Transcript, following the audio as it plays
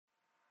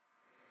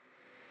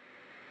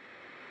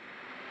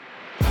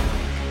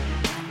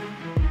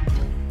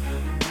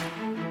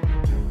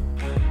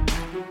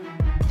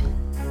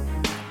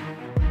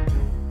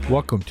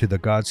Welcome to the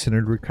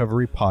God-Centered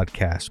Recovery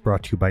Podcast,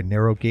 brought to you by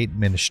Narrowgate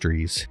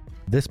Ministries.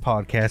 This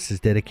podcast is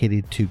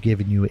dedicated to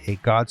giving you a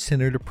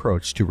God-centered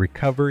approach to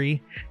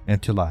recovery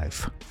and to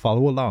life.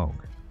 Follow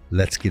along.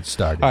 Let's get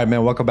started. All right,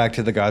 man. Welcome back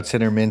to the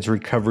God-Centered Men's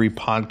Recovery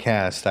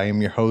Podcast. I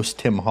am your host,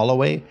 Tim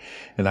Holloway,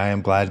 and I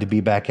am glad to be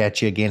back at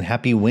you again.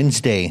 Happy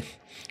Wednesday.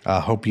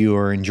 I hope you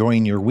are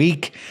enjoying your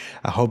week.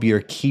 I hope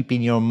you're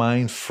keeping your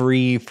mind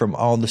free from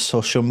all the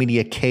social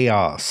media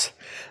chaos.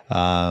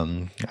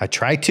 I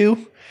try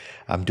to.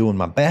 I'm doing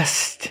my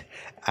best.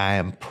 I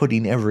am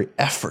putting every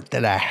effort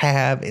that I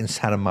have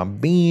inside of my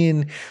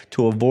being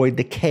to avoid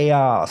the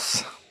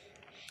chaos.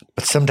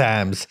 But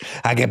sometimes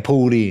I get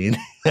pulled in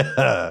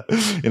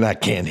and I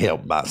can't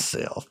help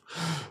myself.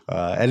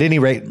 At any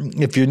rate,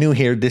 if you're new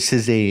here, this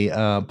is a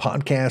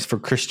podcast for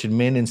Christian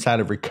men inside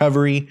of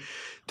recovery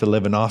to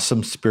live an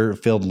awesome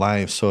spirit-filled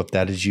life. So if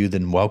that is you,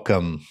 then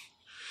welcome.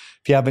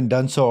 If you haven't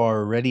done so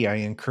already, I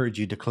encourage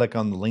you to click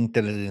on the link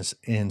that is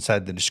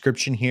inside the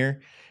description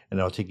here, and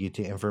it'll take you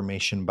to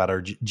information about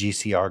our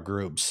GCR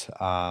groups.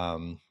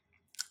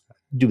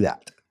 Do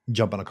that.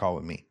 Jump on a call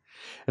with me.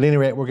 At any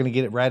rate, we're going to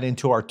get right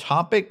into our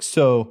topic.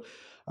 So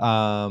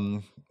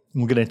we're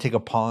going to take a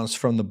pause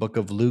from the book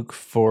of Luke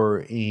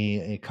for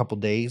a couple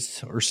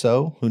days or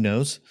so. Who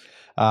knows?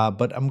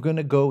 But I'm going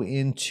to go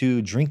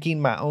into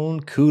drinking my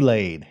own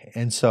Kool-Aid.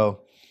 And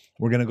so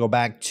we're going to go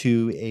back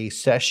to a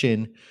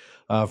session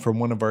from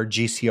one of our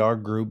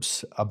GCR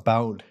groups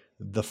about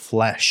the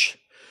flesh.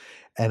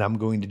 And I'm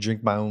going to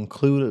drink my own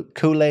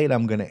Kool-Aid.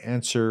 I'm going to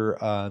answer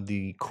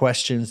the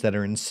questions that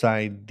are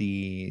inside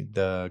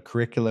the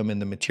curriculum and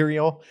the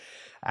material.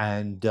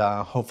 And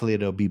hopefully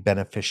it'll be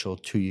beneficial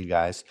to you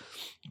guys.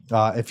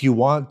 If you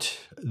want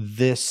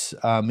this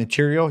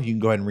material, you can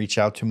go ahead and reach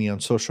out to me on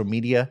social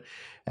media.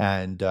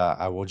 And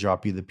I will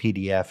drop you the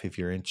PDF if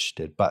you're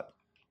interested. But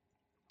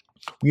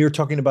we are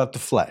talking about the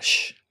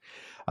flesh.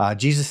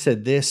 Jesus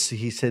said this.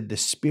 He said, the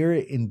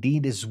spirit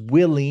indeed is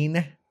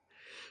willing,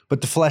 but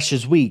the flesh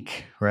is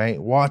weak,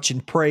 right? Watch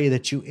and pray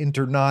that you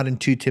enter not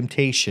into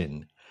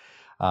temptation.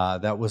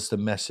 That was the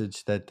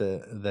message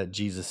that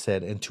Jesus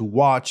said. And to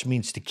watch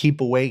means to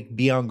keep awake,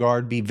 be on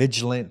guard, be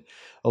vigilant,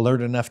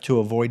 alert enough to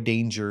avoid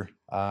danger,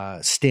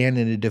 stand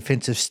in a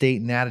defensive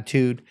state and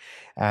attitude,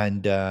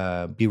 and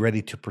be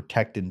ready to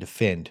protect and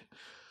defend.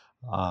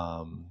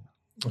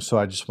 So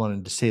I just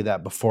wanted to say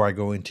that before I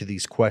go into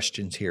these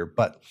questions here.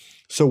 But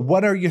so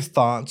what are your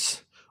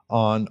thoughts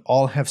on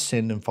all have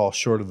sinned and fall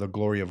short of the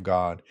glory of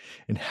God?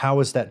 And how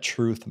is that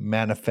truth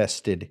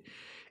manifested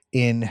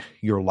in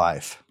your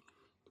life?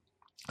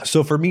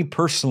 So for me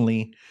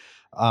personally,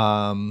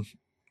 it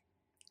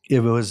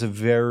was a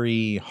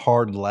very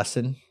hard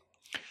lesson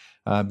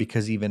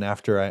because even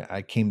after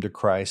I came to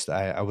Christ,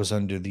 I was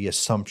under the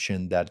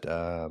assumption that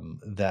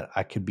that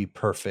I could be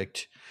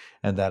perfect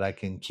and that I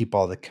can keep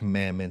all the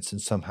commandments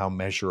and somehow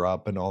measure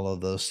up and all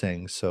of those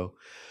things. So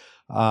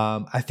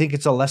I think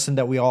it's a lesson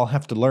that we all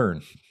have to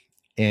learn.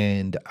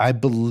 And I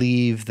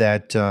believe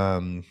that,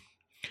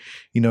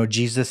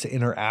 Jesus'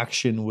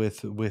 interaction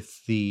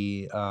with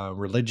the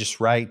religious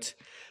right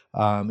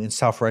and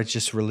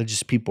self-righteous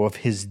religious people of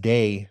his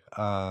day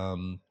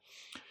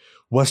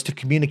was to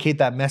communicate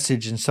that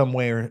message in some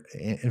way or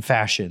in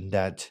fashion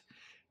that,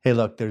 hey,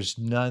 look, there's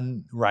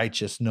none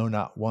righteous, no,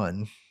 not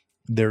one.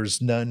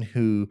 There's none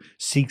who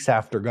seeks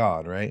after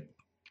God, right?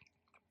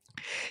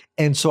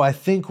 And so I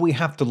think we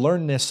have to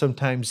learn this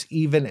sometimes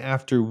even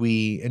after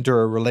we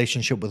enter a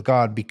relationship with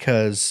God,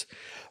 because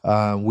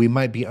we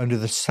might be under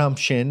the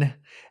assumption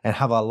and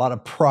have a lot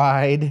of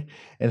pride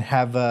and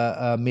have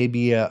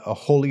maybe a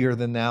holier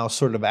than thou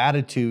sort of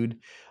attitude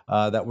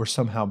that we're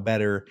somehow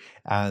better,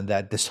 and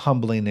that this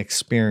humbling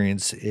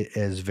experience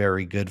is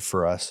very good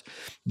for us.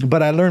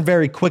 But I learned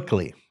very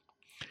quickly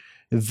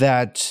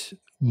that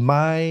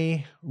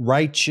my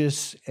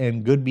righteous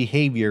and good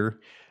behavior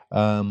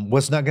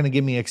was not going to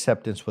give me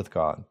acceptance with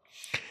God,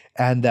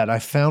 and that I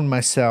found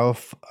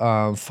myself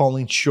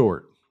falling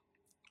short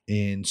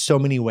in so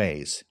many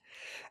ways.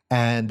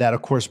 And that,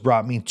 of course,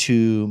 brought me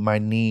to my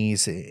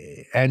knees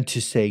and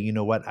to say, you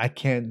know what, I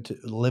can't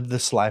live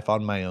this life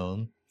on my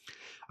own.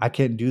 I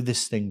can't do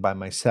this thing by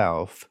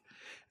myself,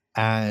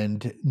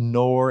 and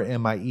nor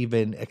am I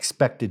even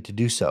expected to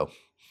do so.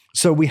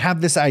 So we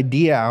have this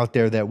idea out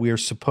there that we are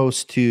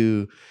supposed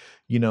to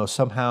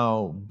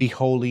somehow be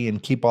holy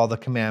and keep all the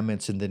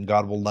commandments, and then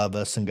God will love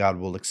us and God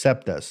will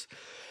accept us.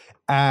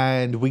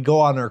 And we go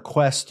on our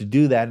quest to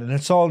do that, and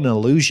it's all an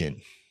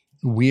illusion.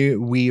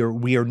 We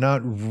are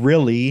not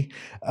really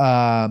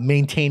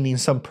maintaining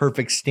some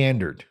perfect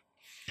standard.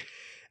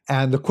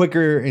 And the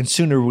quicker and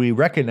sooner we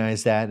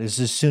recognize that is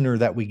the sooner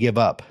that we give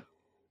up.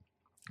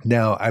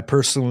 Now, I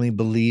personally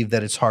believe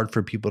that it's hard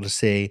for people to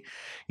say,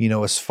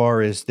 as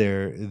far as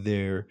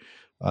their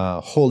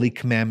holy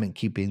commandment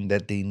keeping,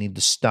 that they need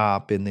to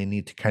stop and they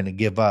need to kind of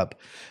give up.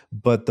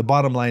 But the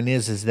bottom line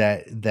is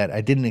that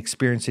I didn't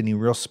experience any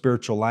real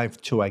spiritual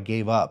life till I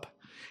gave up.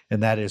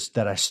 And that is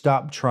that I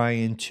stopped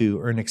trying to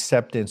earn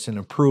acceptance and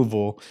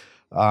approval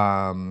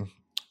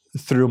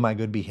through my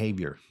good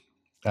behavior.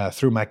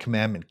 through my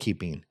commandment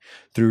keeping,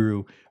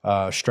 through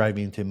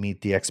striving to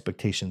meet the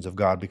expectations of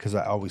God, because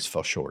I always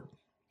fell short.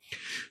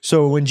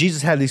 So when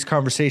Jesus had these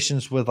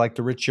conversations with like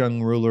the rich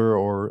young ruler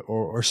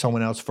or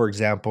someone else, for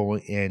example,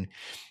 and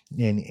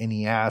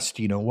he asked,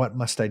 what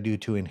must I do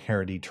to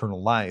inherit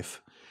eternal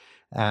life?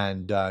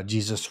 And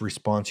Jesus'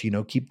 response,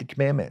 keep the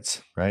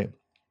commandments, right?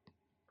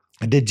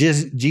 Did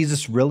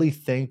Jesus really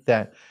think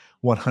that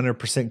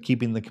 100%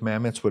 keeping the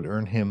commandments would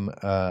earn him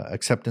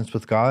acceptance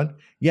with God?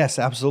 Yes,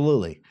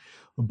 absolutely.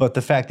 But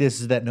the fact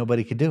is that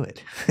nobody could do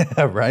it,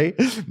 right?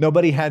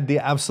 Nobody had the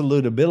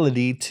absolute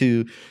ability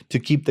to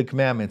keep the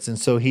commandments. And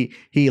so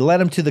he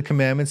led him to the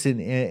commandments.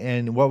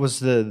 And what was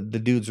the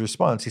dude's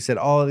response? He said,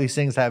 all of these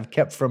things I have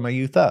kept from my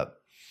youth up.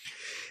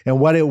 And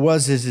what it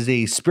was is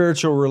a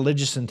spiritual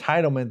religious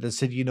entitlement that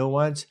said, you know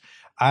what?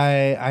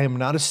 I am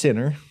not a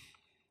sinner.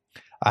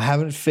 I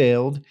haven't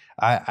failed.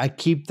 I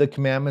keep the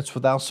commandments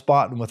without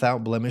spot and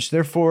without blemish.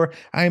 Therefore,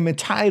 I am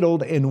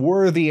entitled and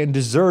worthy and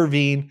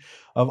deserving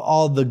of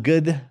all the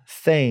good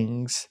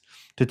things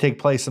to take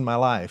place in my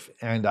life.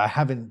 And I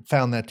haven't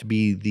found that to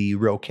be the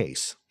real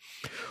case.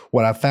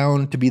 What I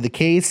found to be the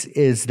case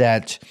is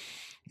that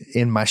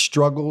in my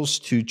struggles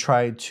to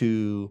try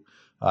to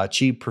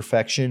achieve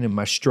perfection, in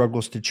my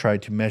struggles to try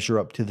to measure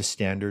up to the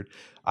standard,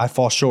 I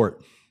fall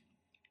short.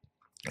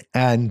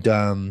 And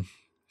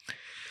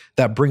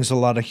that brings a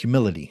lot of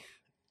humility.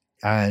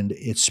 And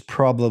it's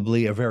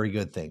probably a very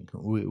good thing.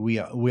 We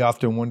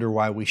often wonder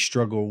why we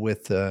struggle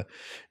with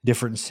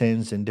different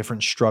sins and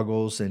different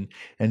struggles and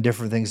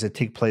different things that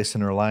take place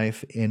in our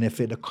life. And if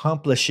it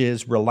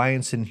accomplishes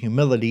reliance and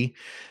humility,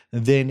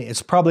 then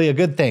it's probably a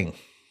good thing.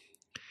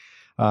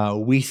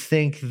 We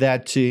think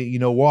that,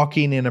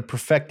 walking in a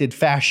perfected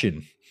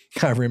fashion.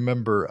 I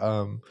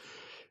remember,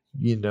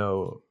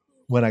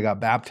 when I got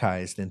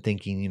baptized and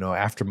thinking,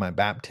 after my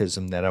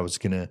baptism that I was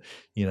going to,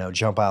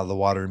 jump out of the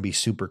water and be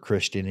super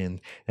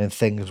Christian and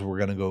things were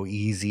going to go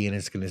easy and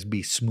it's going to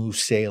be smooth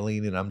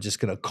sailing and I'm just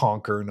going to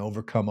conquer and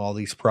overcome all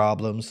these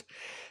problems.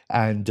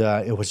 And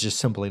it was just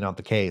simply not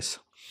the case.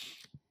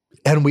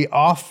 And we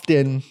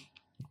often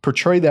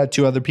portray that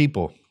to other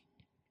people.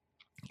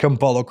 Come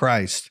follow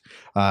Christ.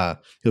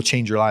 He'll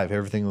change your life.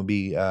 Everything will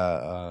be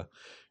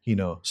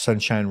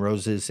sunshine,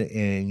 roses,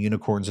 and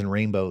unicorns and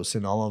rainbows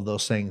and all of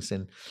those things.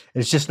 And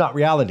it's just not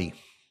reality.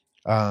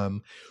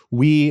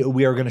 We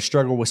are going to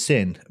struggle with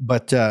sin,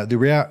 but the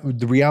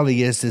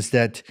reality is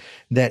that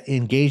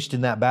engaged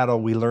in that battle,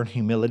 we learn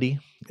humility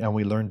and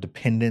we learn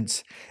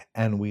dependence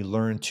and we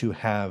learn to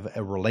have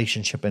a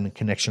relationship and a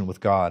connection with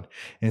God.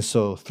 And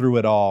so through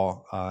it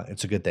all,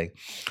 it's a good thing.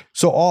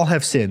 So all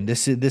have sinned.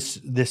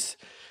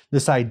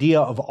 This idea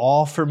of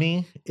all for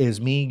me is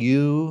me,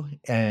 you,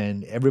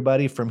 and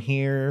everybody from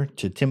here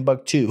to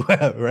Timbuktu,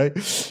 right?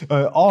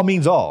 All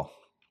means all.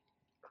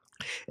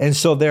 And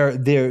so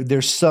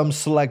there's some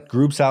select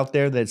groups out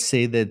there that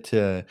say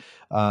that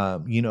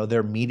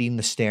they're meeting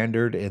the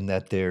standard and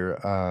that they're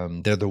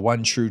the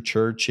one true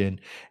church and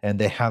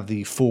they have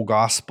the full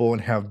gospel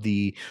and have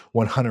the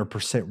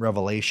 100%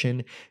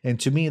 revelation. And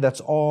to me, that's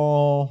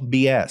all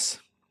BS.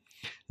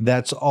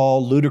 That's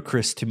all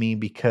ludicrous to me,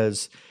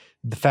 because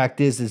the fact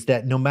is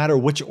that no matter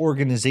which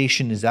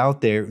organization is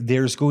out there,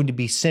 there's going to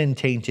be sin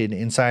tainted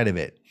inside of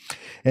it.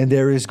 And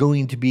there is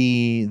going to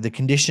be the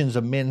conditions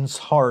of men's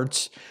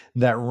hearts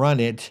that run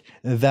it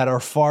that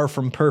are far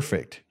from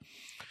perfect.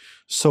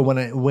 So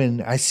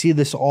when I see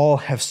this all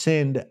have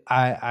sinned,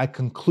 I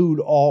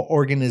conclude all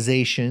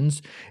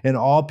organizations and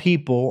all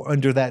people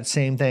under that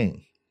same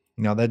thing.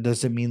 Now, that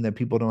doesn't mean that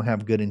people don't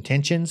have good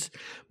intentions,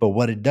 but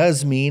what it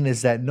does mean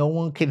is that no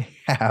one can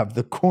have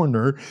the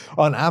corner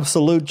on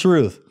absolute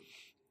truth.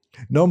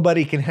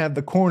 Nobody can have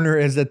the corner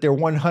as that they're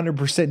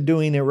 100%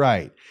 doing it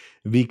right,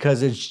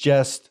 because it's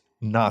just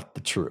not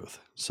the truth.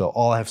 So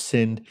all have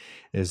sinned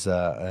is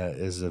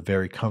a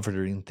very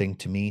comforting thing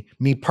to me.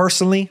 Me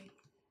personally,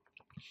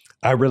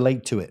 I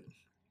relate to it.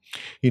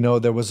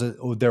 There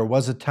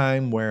was a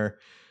time where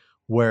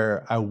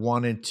I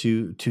wanted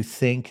to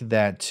think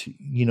that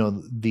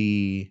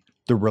the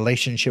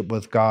relationship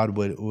with God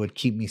would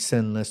keep me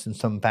sinless in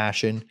some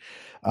fashion.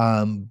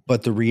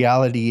 But the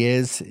reality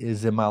is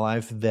in my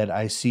life that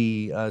I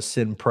see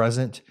sin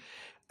present.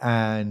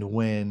 And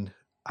when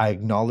I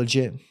acknowledge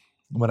it,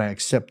 when I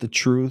accept the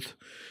truth,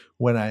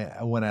 when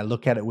I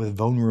look at it with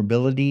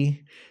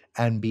vulnerability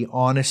and be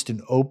honest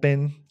and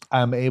open,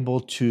 I'm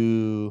able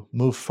to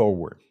move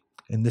forward.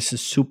 And this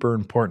is super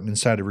important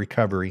inside of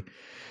recovery,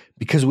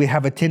 because we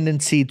have a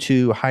tendency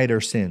to hide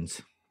our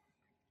sins.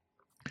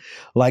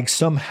 Like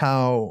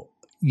somehow,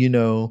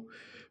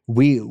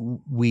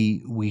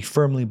 we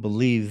firmly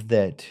believe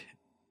that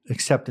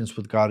acceptance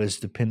with God is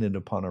dependent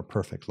upon our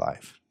perfect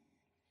life.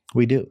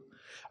 We do.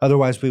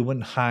 Otherwise, we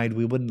wouldn't hide,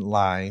 we wouldn't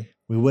lie,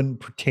 we wouldn't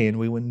pretend,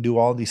 we wouldn't do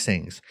all these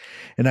things.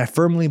 And I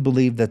firmly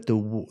believe that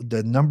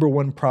the number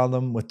one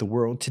problem with the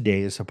world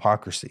today is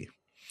hypocrisy.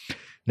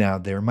 Now,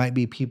 there might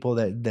be people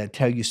that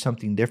tell you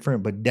something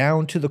different, but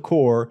down to the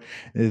core,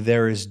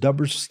 there is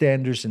double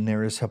standards and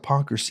there is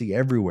hypocrisy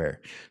everywhere.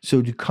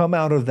 So to come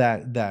out of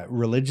that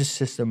religious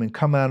system and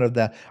come out of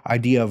the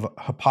idea of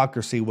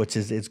hypocrisy, which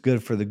is it's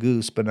good for the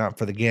goose, but not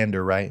for the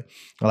gander, right?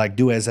 Like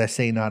do as I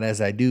say, not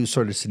as I do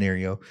sort of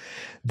scenario,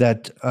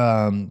 that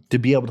to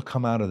be able to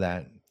come out of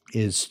that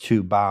is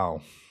to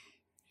bow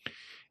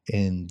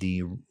in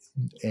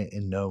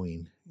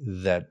knowing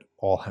that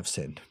all have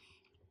sinned.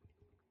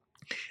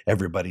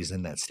 Everybody's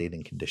in that state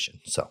and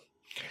condition. So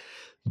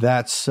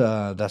that's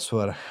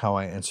how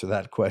I answer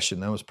that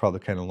question. That was probably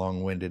kind of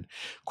long-winded.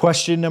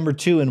 Question number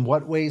 2, in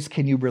what ways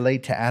can you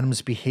relate to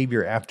Adam's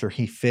behavior after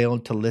he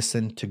failed to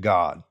listen to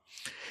God?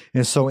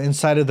 And so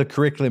inside of the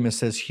curriculum, it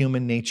says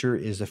human nature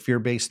is a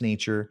fear-based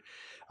nature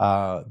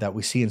that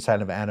we see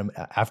inside of Adam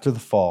after the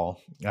fall.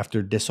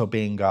 After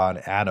disobeying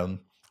God, Adam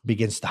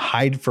begins to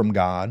hide from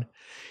God.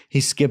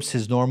 He skips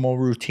his normal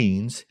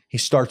routines. He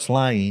starts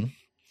lying.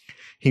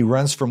 He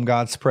runs from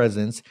God's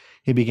presence.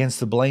 He begins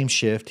to blame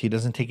shift. He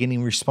doesn't take any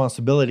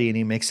responsibility and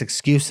he makes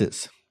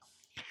excuses.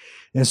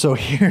 And so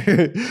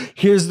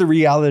here's the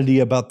reality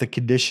about the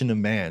condition of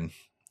man.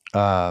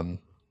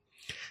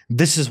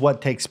 This is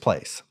what takes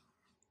place.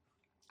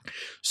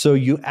 So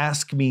you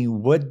ask me,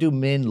 what do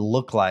men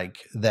look like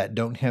that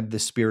don't have the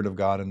Spirit of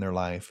God in their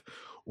life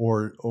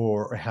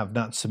or have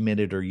not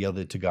submitted or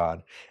yielded to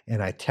God?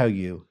 And I tell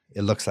you,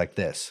 it looks like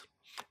this.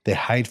 They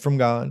hide from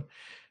God.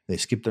 They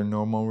skip their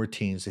normal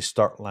routines. They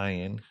start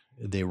lying.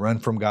 They run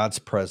from God's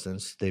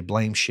presence. They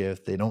blame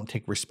shift. They don't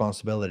take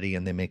responsibility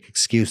and they make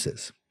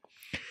excuses.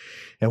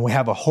 And we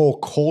have a whole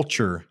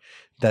culture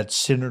that's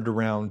centered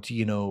around,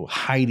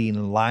 hiding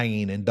and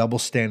lying and double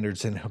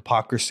standards and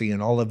hypocrisy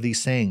and all of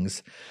these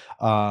things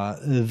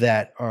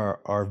that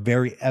are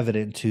very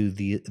evident to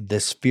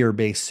this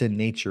fear-based sin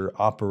nature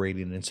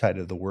operating inside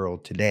of the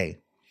world today.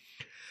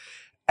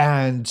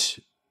 And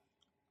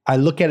I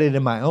look at it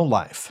in my own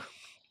life.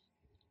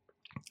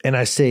 And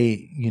I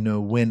say,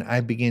 when I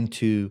begin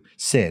to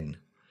sin,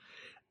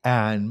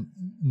 and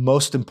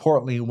most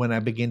importantly, when I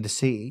begin to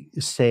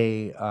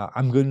say,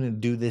 I'm going to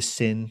do this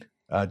sin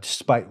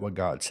despite what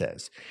God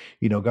says.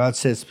 God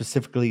says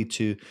specifically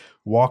to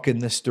walk in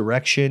this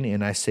direction,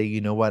 and I say, you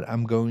know what,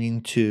 I'm not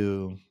going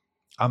to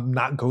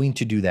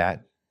do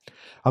that.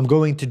 I'm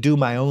going to do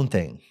my own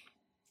thing.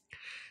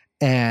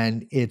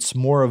 And it's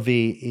more of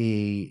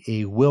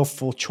a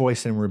willful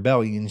choice and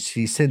rebellion.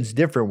 See, sin's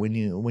different when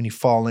you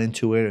fall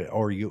into it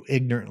or you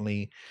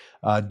ignorantly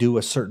do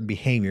a certain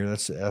behavior.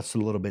 That's a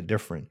little bit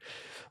different.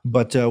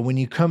 But when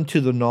you come to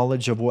the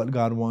knowledge of what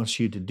God wants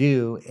you to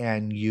do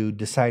and you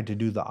decide to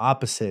do the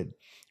opposite,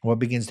 what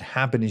begins to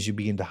happen is you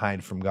begin to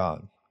hide from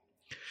God.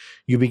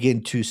 You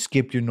begin to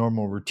skip your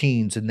normal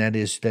routines, and that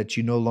is that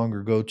you no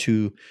longer go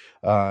to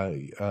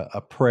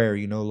a prayer.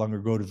 You no longer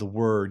go to the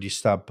Word. You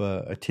stop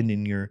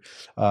attending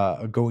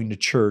going to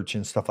church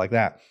and stuff like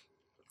that.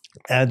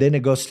 And then it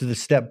goes to the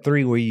step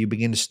 3 where you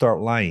begin to start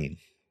lying.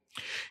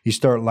 You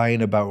start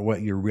lying about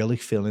what you're really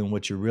feeling,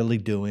 what you're really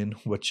doing,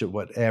 what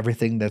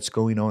everything that's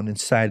going on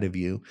inside of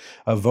you.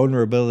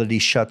 Vulnerability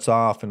shuts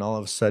off, and all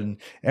of a sudden,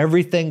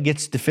 everything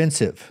gets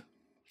defensive.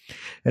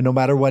 And no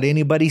matter what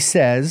anybody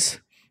says,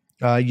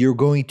 you're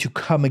going to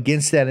come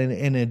against that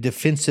in a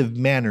defensive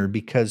manner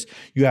because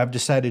you have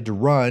decided to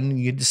run,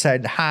 you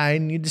decide to hide,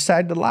 and you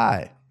decide to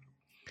lie.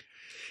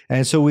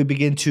 And so we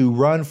begin to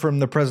run from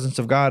the presence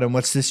of God. And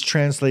what this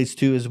translates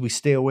to is we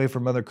stay away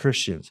from other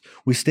Christians.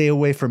 We stay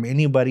away from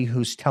anybody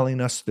who's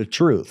telling us the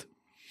truth.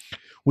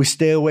 We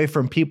stay away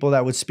from people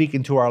that would speak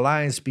into our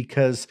lives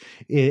because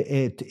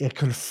it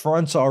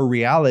confronts our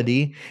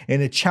reality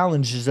and it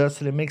challenges us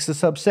and it makes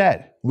us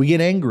upset. We get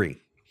angry.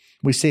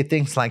 We say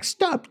things like,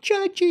 stop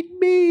judging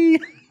me,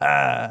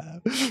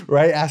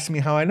 right? Ask me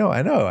how I know.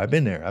 I know. I've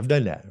been there. I've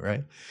done that,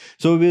 right?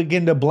 So we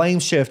begin to blame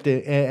shift.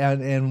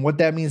 And what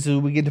that means is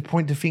we begin to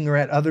point the finger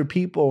at other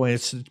people. And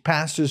it's the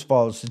pastor's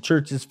fault. It's the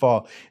church's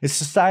fault. It's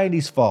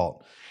society's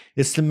fault.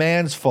 It's the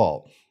man's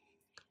fault.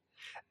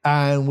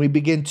 And we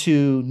begin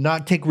to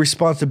not take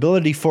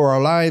responsibility for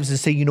our lives and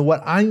say, you know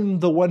what, I'm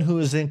the one who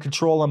is in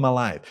control of my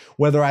life.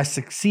 Whether I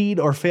succeed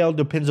or fail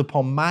depends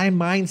upon my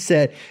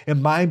mindset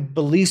and my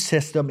belief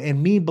system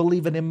and me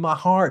believing in my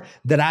heart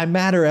that I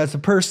matter as a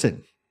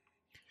person.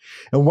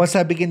 And once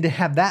I begin to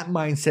have that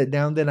mindset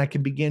down, then I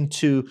can begin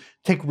to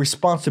take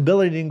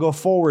responsibility and go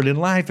forward in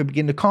life and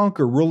begin to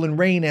conquer, rule and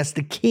reign as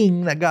the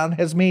king that God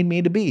has made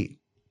me to be.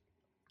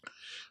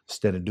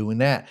 Instead of doing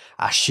that,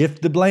 I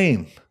shift the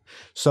blame.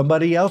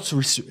 Somebody else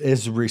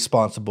is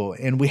responsible.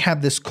 And we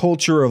have this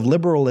culture of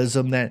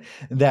liberalism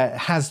that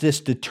has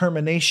this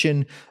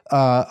determination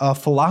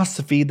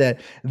philosophy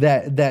that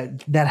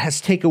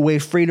has taken away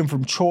freedom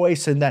from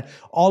choice, and that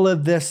all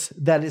of this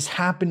that is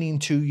happening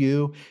to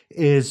you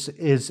is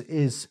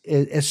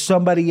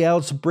somebody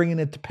else bringing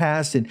it to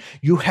pass, and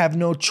you have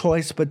no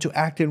choice but to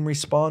act and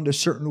respond a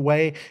certain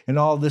way and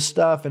all this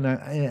stuff. And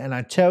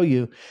I tell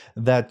you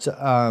that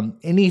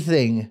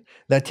anything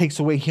that takes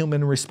away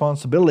human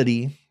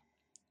responsibility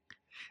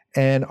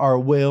and our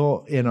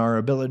will and our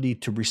ability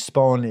to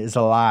respond is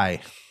a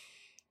lie.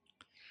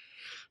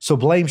 So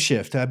blame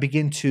shift. I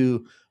begin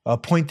to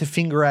point the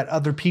finger at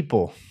other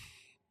people.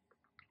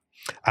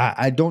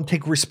 I don't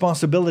take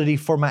responsibility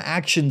for my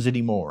actions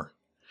anymore.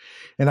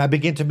 And I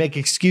begin to make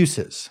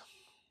excuses.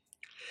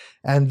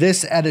 And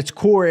this, at its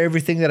core,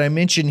 everything that I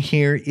mentioned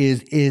here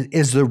is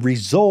the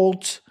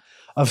result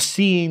of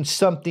seeing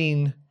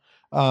something,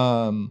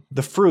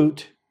 the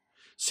fruit,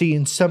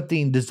 seeing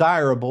something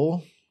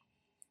desirable,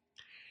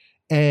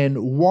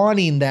 and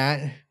wanting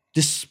that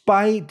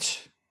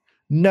despite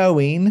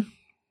knowing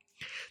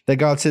that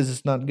God says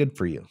it's not good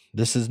for you.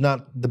 This is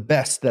not the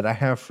best that I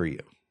have for you.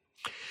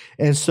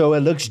 And so it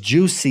looks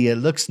juicy, it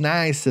looks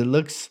nice, it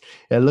looks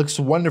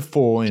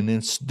wonderful, and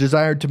it's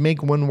desired to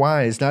make one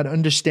wise, not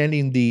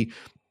understanding the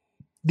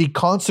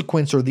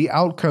consequence or the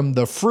outcome,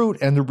 the fruit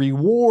and the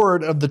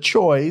reward of the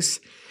choice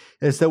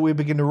is that we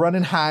begin to run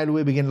and hide,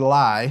 we begin to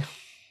lie,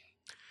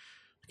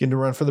 begin to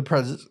run for the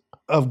presence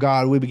of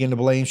God, we begin to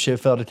blame,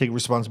 shift, fail to take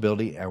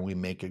responsibility, and we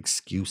make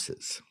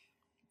excuses.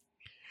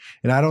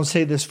 And I don't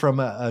say this from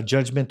a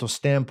judgmental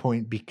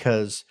standpoint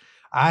because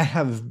I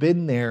have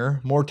been there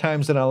more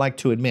times than I like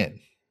to admit.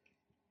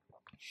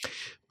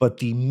 But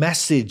the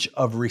message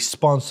of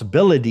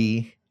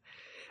responsibility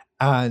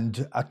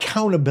and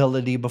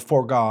accountability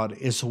before God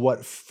is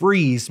what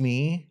frees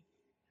me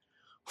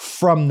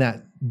from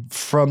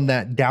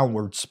that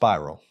downward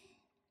spiral.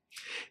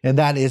 And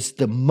that is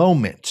the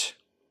moment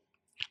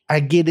I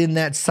get in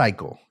that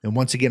cycle. And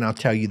once again, I'll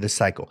tell you the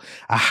cycle.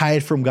 I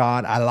hide from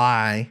God. I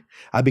lie.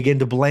 I begin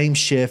to blame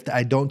shift.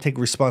 I don't take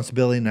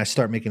responsibility and I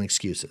start making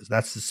excuses.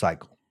 That's the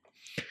cycle.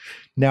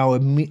 Now,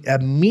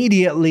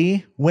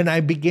 immediately when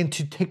I begin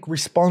to take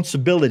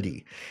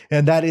responsibility,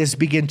 and that is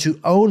begin to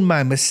own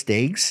my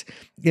mistakes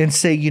and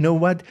say, you know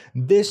what,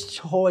 this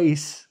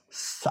choice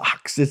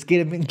sucks. It's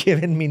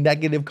giving me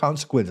negative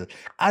consequences.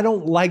 I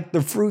don't like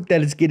the fruit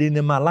that it's getting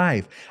in my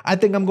life. I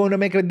think I'm going to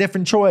make a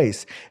different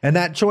choice. And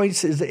that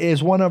choice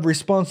is one of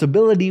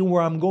responsibility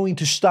where I'm going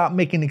to stop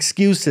making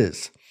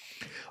excuses.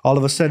 All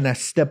of a sudden, I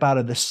step out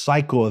of the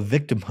cycle of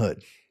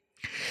victimhood.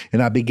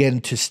 And I begin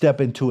to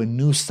step into a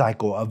new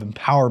cycle of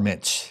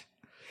empowerment.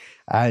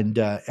 And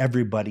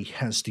everybody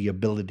has the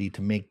ability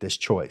to make this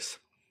choice.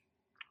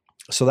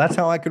 So that's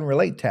how I can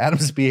relate to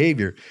Adam's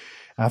behavior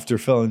after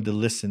failing to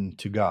listen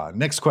to God.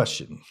 Next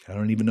question. I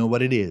don't even know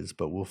what it is,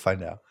 but we'll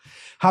find out.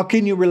 How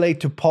can you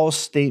relate to Paul's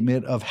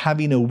statement of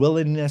having a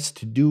willingness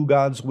to do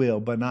God's will,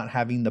 but not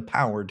having the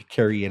power to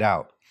carry it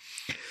out?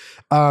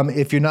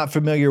 If you're not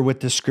familiar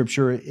with this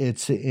scripture,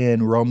 it's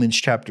in Romans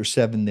chapter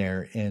 7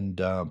 there, and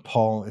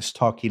Paul is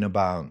talking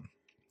about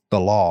the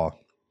law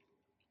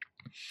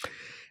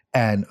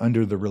and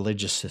under the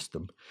religious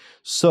system.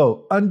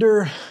 So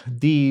under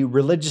the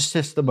religious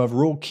system of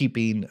rule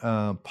keeping,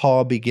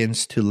 Paul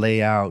begins to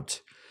lay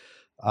out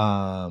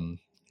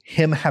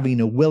him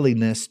having a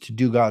willingness to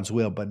do God's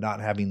will, but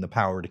not having the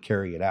power to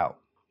carry it out.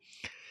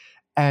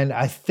 And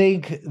I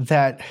think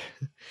that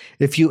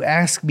if you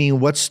ask me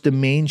what's the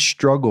main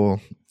struggle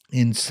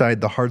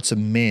inside the hearts of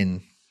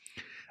men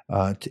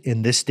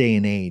in this day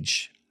and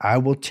age, I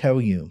will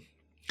tell you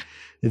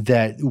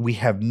that we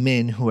have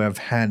men who have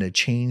had a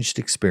changed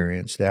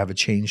experience, they have a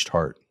changed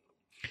heart,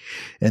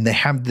 and they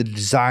have the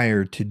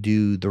desire to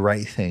do the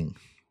right thing.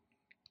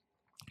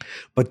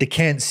 But they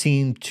can't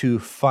seem to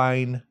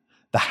find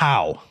the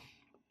how,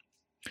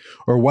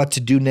 or what to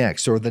do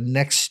next, or the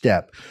next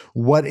step.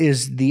 What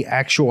is the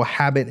actual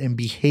habit and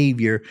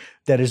behavior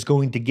that is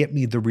going to get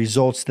me the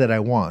results that I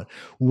want?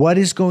 What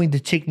is going to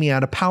take me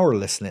out of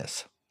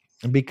powerlessness?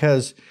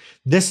 Because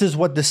this is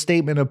what the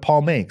statement of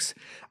Paul makes.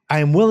 I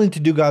am willing to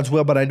do God's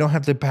will, but I don't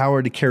have the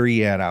power to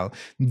carry it out.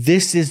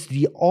 This is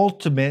the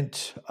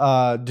ultimate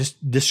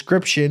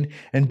description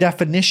and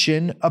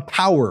definition of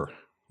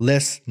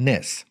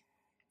powerlessness.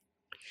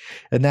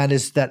 And that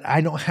is that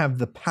I don't have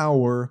the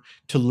power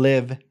to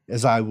live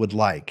as I would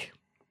like.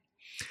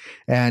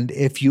 And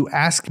if you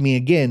ask me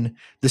again,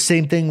 the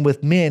same thing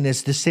with men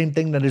is the same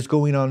thing that is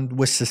going on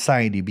with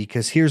society,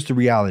 because here's the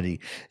reality,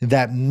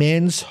 that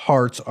men's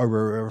hearts are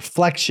a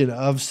reflection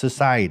of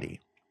society.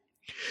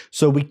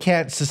 So we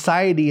can't,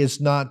 society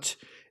is not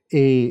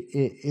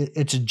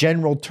it's a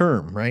general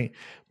term, right?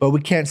 But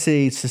we can't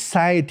say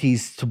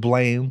society's to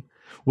blame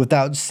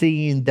without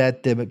seeing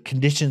that the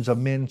conditions of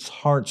men's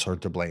hearts are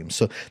to blame.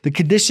 So the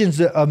conditions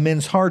of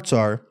men's hearts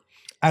are,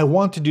 I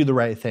want to do the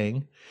right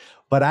thing,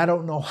 but I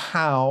don't know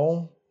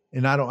how,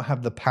 and I don't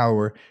have the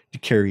power to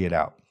carry it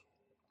out.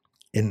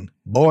 And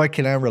boy,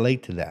 can I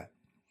relate to that.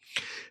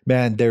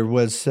 Man, there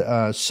was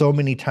so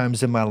many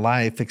times in my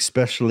life,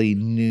 especially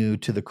new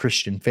to the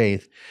Christian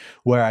faith,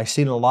 where I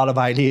seen a lot of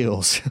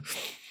ideals.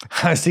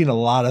 I've seen a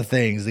lot of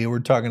things. They were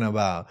talking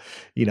about,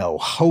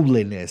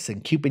 holiness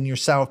and keeping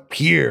yourself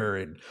pure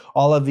and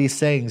all of these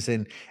things.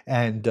 And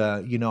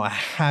I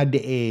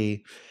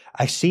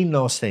seen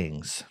those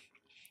things,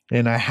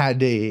 and I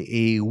had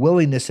a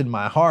willingness in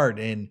my heart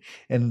and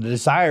the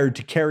desire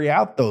to carry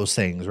out those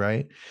things,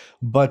 right?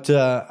 But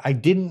I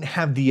didn't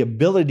have the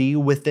ability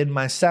within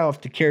myself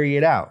to carry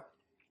it out.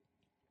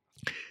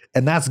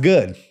 And that's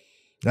good.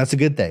 That's a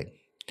good thing.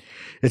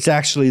 It's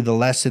actually the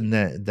lesson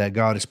that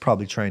God is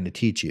probably trying to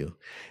teach you.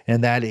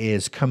 And that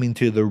is coming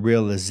to the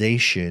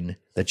realization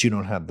that you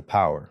don't have the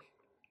power.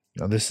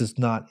 Now, this is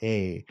not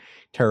a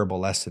terrible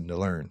lesson to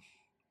learn.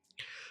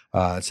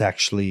 It's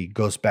actually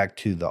goes back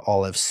to the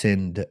all have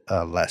sinned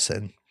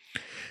lesson.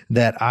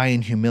 That I,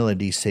 in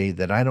humility, say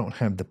that I don't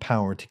have the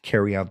power to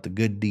carry out the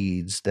good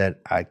deeds that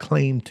I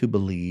claim to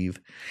believe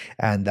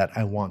and that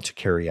I want to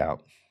carry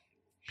out.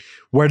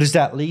 Where does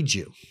that lead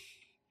you?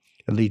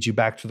 It leads you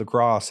back to the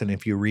cross. And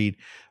if you read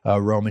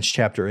Romans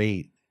chapter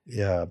 8,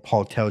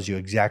 Paul tells you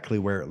exactly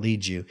where it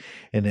leads you.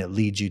 And it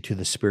leads you to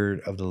the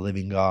Spirit of the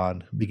living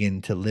God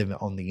beginning to live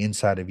on the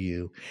inside of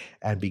you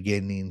and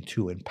beginning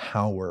to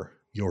empower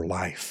your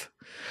life.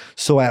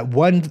 So at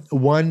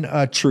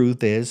one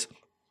truth is,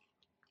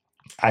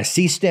 I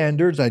see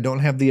standards. I don't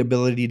have the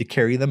ability to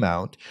carry them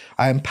out.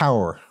 I am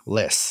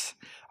powerless.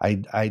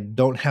 I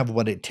don't have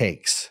what it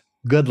takes.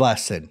 Good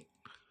lesson.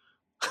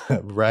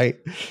 Right?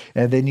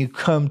 And then you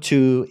come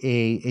to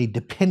a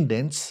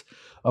dependence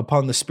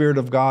upon the Spirit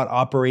of God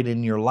operating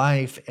in your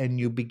life, and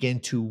you begin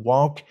to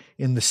walk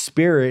in the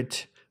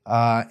Spirit,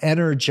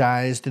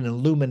 energized and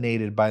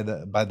illuminated by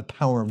the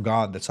power of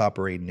God that's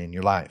operating in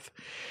your life.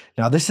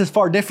 Now, this is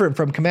far different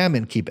from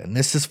commandment keeping.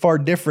 This is far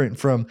different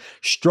from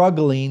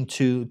struggling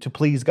to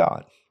please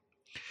God.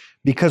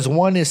 Because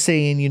one is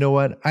saying, you know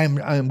what,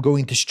 I'm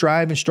going to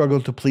strive and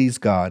struggle to please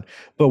God.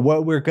 But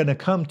what we're going to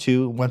come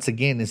to, once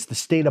again, is the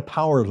state of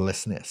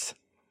powerlessness.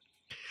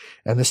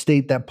 And the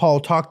state that Paul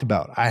talked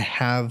about. I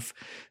have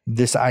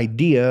this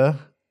ideal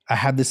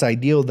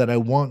that I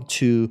want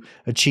to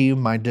achieve.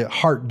 My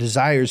heart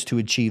desires to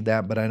achieve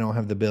that, but I don't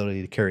have the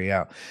ability to carry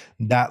out.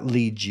 That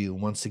leads you,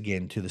 once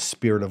again, to the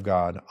Spirit of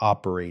God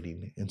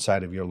operating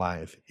inside of your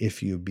life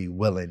if you be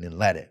willing and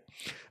let it.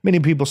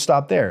 Many people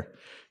stop there.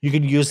 You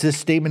can use this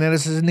statement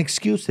as an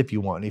excuse if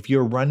you want. If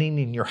you're running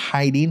and you're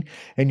hiding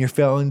and you're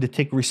failing to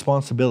take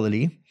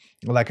responsibility,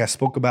 like I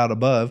spoke about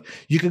above,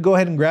 you could go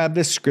ahead and grab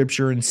this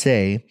scripture and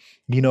say,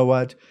 you know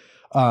what?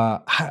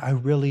 I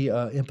really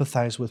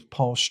empathize with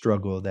Paul's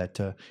struggle that,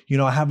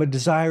 I have a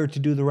desire to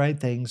do the right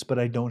things, but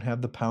I don't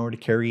have the power to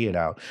carry it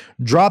out.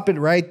 Drop it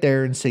right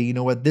there and say, you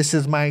know what? This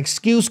is my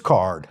excuse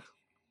card.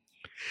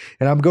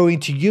 And I'm going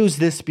to use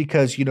this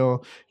because,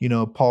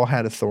 Paul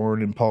had a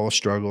thorn and Paul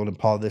struggled and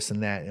Paul this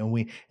and that. And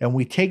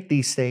we take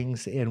these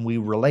things and we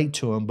relate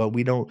to them, but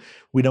we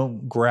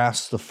don't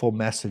grasp the full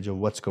message of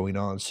what's going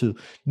on. So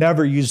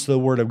never use the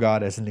word of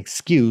God as an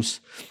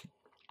excuse,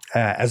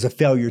 as a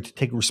failure to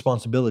take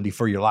responsibility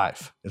for your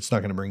life. It's not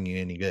going to bring you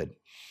any good.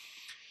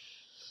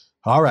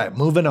 All right,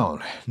 moving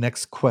on.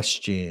 Next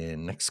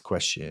question.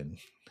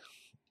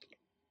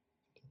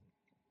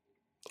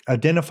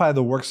 Identify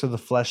the works of the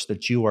flesh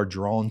that you are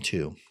drawn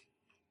to.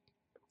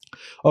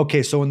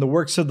 Okay, so in the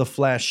works of the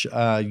flesh,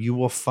 you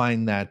will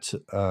find that,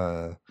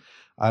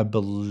 I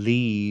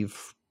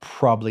believe,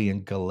 probably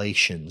in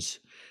Galatians,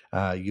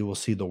 you will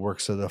see the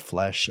works of the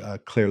flesh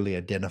clearly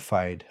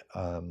identified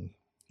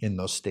in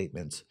those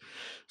statements.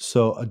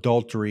 So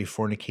adultery,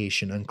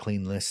 fornication,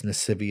 uncleanness,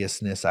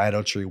 lasciviousness,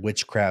 idolatry,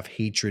 witchcraft,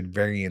 hatred,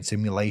 variance,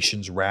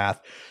 emulations,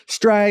 wrath,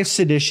 strife,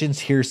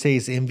 seditions,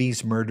 hearsays,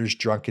 envies, murders,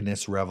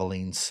 drunkenness,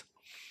 revelings,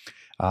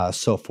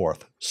 so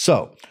forth.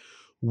 So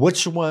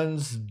which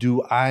ones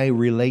do I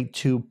relate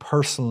to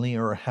personally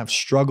or have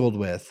struggled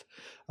with?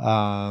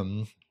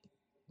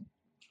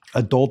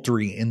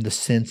 Adultery in the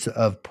sense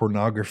of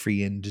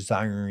pornography and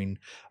desiring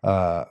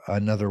a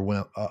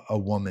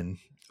woman.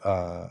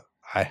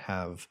 I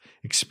have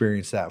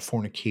experienced that.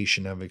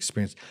 Fornication, I've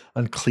experienced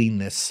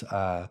uncleanness,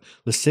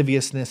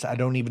 lasciviousness. I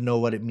don't even know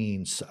what it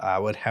means. I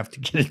would have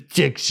to get a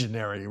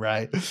dictionary,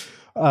 right?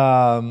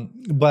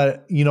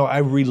 But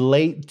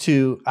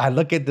I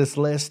look at this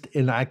list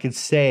and I could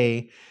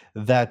say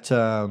that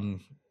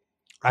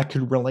I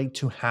could relate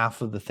to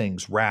half of the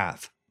things: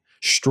 wrath,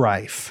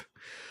 strife,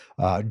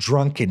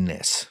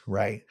 drunkenness,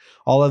 right?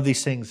 All of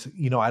these things,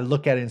 I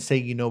look at it and say,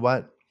 you know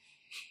what?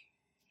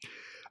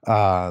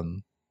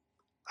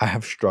 I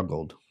have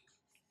struggled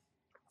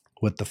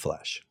with the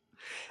flesh.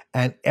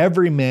 And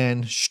every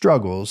man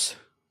struggles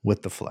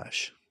with the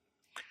flesh.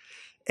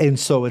 And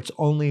so it's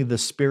only the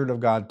Spirit of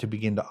God to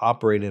begin to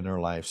operate in our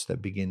lives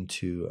that begin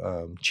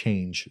to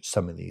change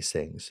some of these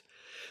things.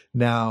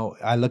 Now,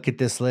 I look at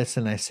this list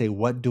and I say,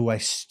 what do I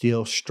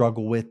still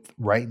struggle with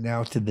right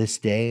now to this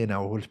day? And I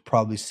would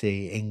probably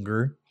say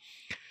anger,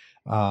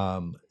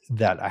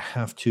 that I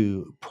have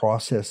to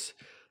process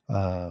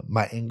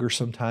my anger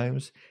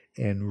sometimes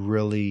and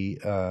really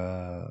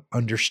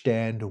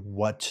understand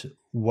what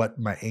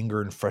my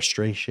anger and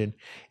frustration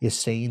is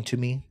saying to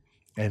me.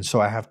 And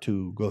so I have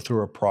to go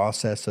through a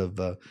process of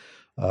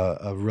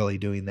really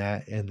doing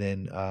that. And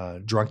then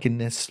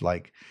drunkenness,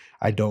 like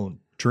I don't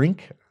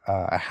drink.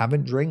 I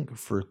haven't drank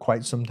for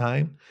quite some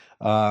time,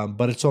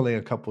 but it's only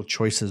a couple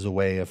choices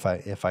away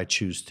if I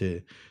choose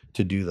to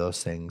do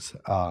those things.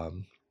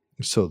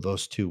 So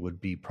those two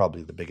would be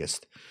probably the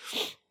biggest.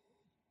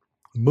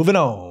 Moving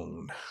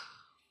on.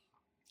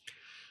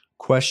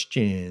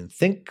 Question.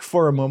 Think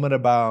for a moment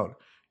about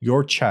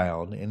your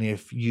child, and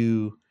if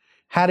you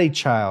had a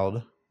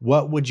child,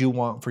 what would you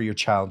want for your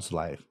child's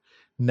life?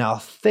 Now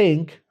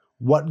think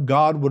what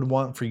God would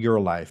want for your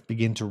life.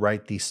 Begin to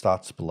write these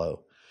thoughts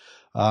below.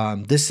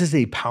 This is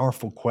a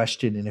powerful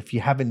question, and if you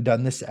haven't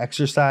done this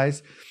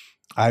exercise,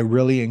 I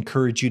really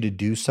encourage you to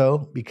do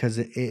so, because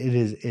it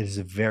is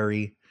a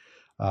very,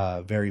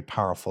 very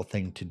powerful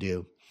thing to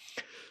do.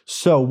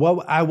 So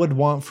what I would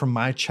want from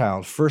my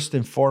child, first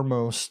and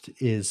foremost,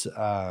 is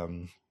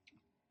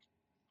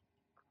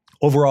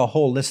overall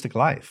holistic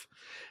life.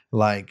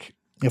 Like,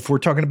 if we're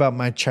talking about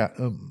my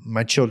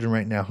children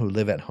right now who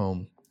live at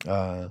home,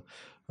 going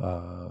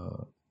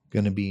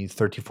to be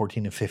 13,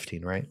 14, and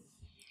 15, right?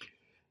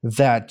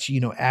 That,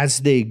 as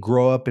they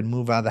grow up and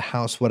move out of the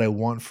house, what I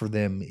want for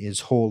them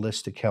is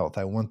holistic health.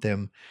 I want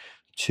them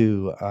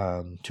to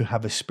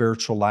have a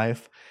spiritual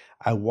life.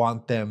 I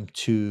want them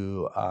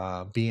to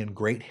be in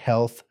great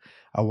health.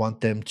 I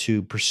want them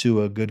to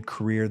pursue a good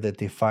career that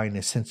they find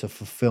a sense of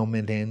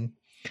fulfillment in.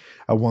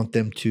 I want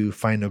them to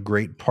find a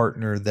great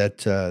partner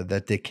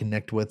that they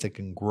connect with, that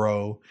can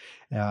grow.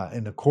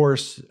 And of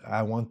course,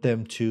 I want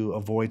them to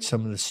avoid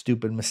some of the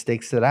stupid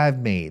mistakes that I've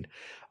made.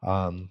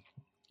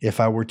 If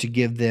I were to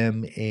give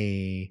them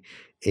a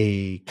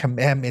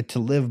commandment to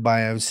live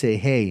by, I would say,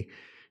 hey,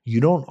 you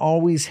don't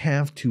always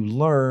have to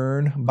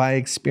learn by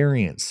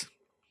experience.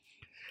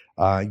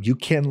 You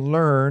can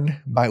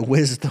learn by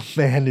wisdom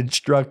and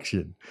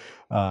instruction.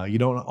 You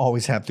don't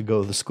always have to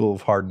go to the school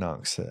of hard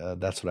knocks.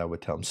 That's what I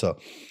would tell them. So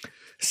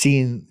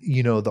seeing,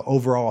 the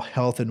overall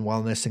health and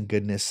wellness and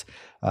goodness,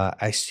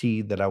 I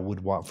see that I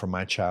would want for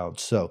my child.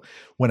 So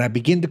when I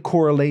begin to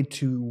correlate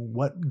to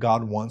what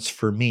God wants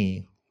for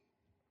me,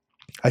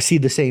 I see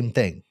the same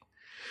thing.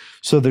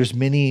 So there's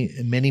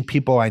many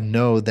people I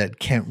know that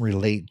can't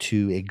relate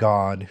to a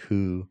God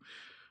who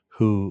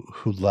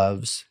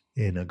loves,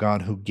 and a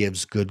God who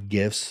gives good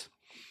gifts.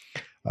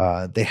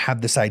 They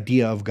have this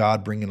idea of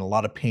God bringing a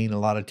lot of pain, a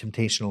lot of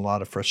temptation, a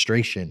lot of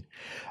frustration.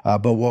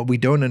 But what we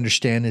don't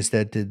understand is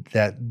that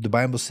the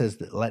Bible says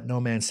that let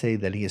no man say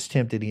that he is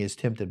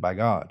tempted by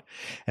God.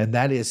 And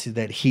that is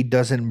that he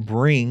doesn't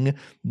bring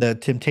the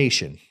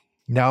temptation.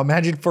 Now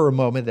imagine for a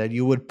moment that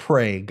you would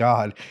pray,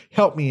 God,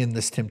 help me in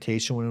this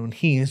temptation, when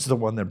he is the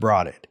one that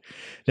brought it.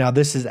 Now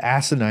this is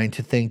asinine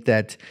to think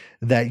that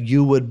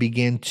you would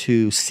begin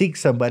to seek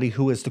somebody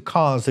who is the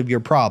cause of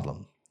your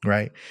problem,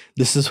 right?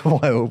 This is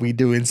what we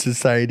do in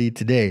society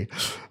today,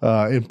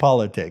 in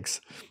politics.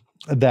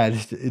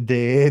 That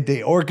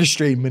they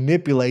orchestrate,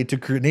 manipulate to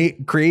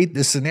create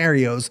the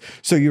scenarios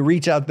so you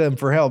reach out to them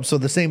for help. So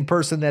the same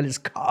person that is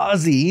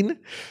causing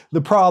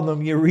the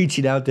problem, you're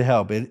reaching out to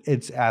help.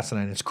 It's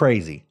asinine. It's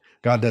crazy.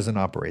 God doesn't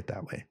operate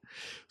that way.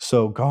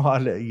 So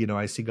God,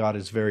 I see God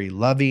as very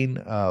loving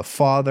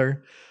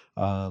Father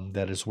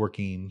that is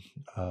working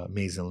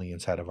amazingly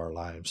inside of our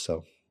lives.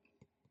 So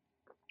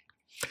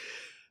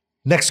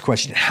next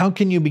question, how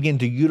can you begin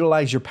to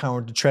utilize your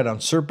power to tread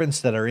on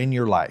serpents that are in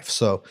your life?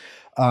 So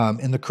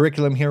in the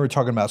curriculum here, we're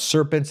talking about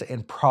serpents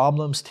and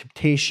problems,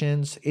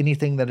 temptations,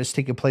 anything that has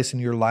taken place in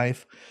your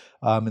life.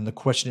 And the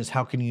question is,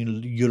 how can you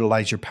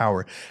utilize your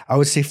power? I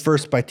would say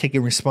first by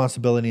taking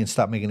responsibility and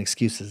stop making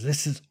excuses.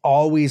 This is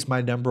always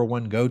my number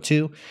one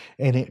go-to,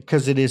 and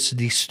because it is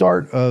the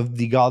start of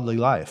the godly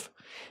life,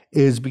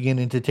 is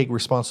beginning to take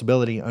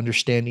responsibility,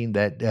 understanding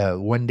that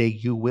one day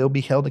you will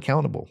be held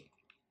accountable.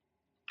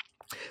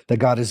 That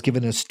God has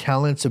given us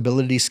talents,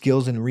 abilities,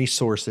 skills, and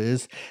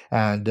resources,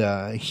 and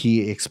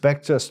he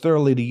expects us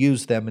thoroughly to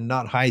use them and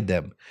not hide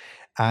them.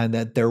 And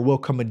that there will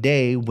come a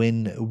day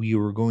when we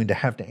are going to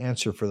have to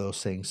answer for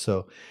those things.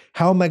 So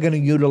how am I going to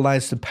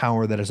utilize the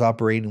power that is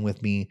operating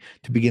with me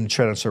to begin to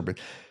tread on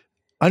serpents?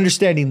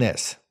 Understanding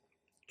this,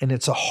 and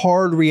it's a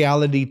hard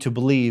reality to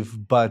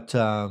believe, but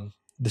the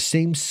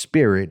same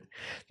spirit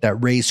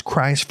that raised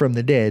Christ from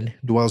the dead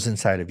dwells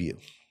inside of you.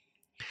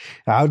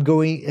 I would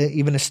go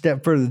even a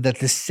step further, that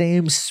the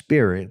same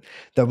spirit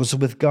that was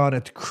with God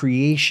at the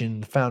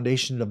creation, the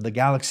foundation of the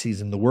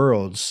galaxies and the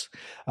worlds,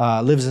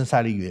 lives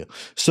inside of you.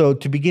 So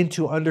to begin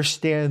to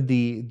understand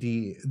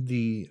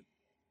the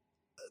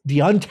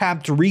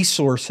untapped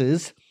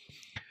resources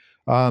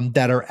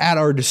that are at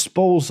our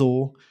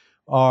disposal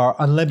are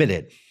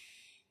unlimited.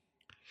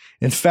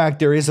 In fact,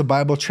 there is a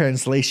Bible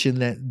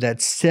translation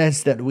that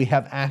says that we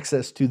have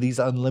access to these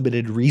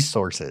unlimited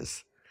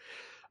resources.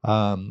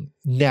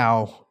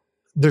 Now,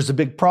 there's a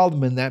big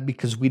problem in that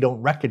because we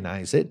don't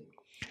recognize it.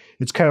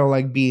 It's kind of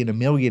like being a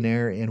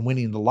millionaire and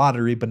winning the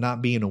lottery, but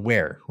not being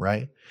aware,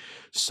 right?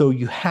 So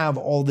you have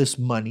all this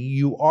money,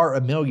 you are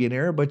a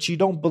millionaire, but you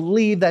don't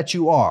believe that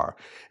you are.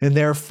 And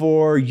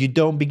therefore, you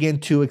don't begin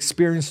to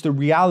experience the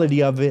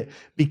reality of it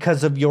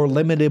because of your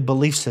limited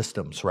belief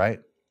systems, right?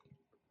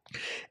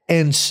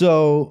 And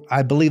so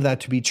I believe that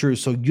to be true.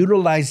 So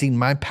utilizing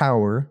my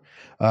power,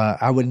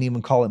 I wouldn't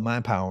even call it my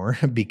power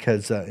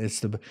because it's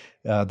the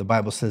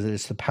Bible says that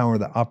it's the power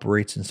that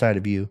operates inside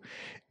of you,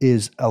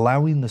 is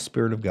allowing the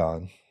Spirit of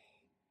God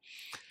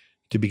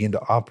to begin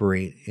to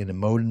operate in a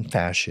mode and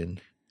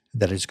fashion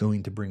that is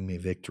going to bring me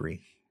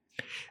victory.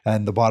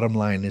 And the bottom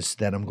line is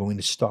that I'm going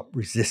to stop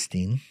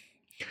resisting.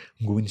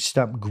 I'm going to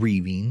stop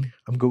grieving.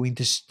 I'm going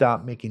to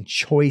stop making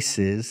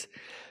choices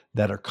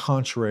that are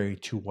contrary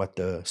to what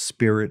the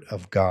Spirit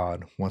of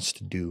God wants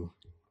to do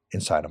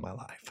inside of my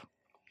life.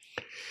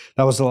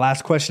 That was the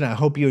last question. I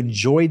hope you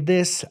enjoyed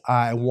this.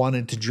 I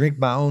wanted to drink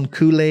my own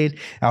Kool-Aid.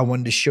 I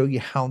wanted to show you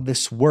how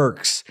this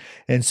works.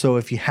 And so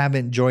if you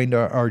haven't joined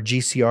our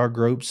GCR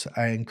groups,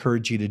 I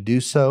encourage you to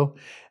do so.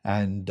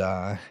 And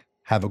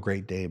have a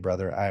great day,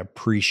 brother. I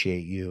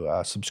appreciate you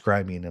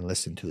subscribing and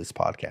listening to this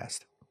podcast.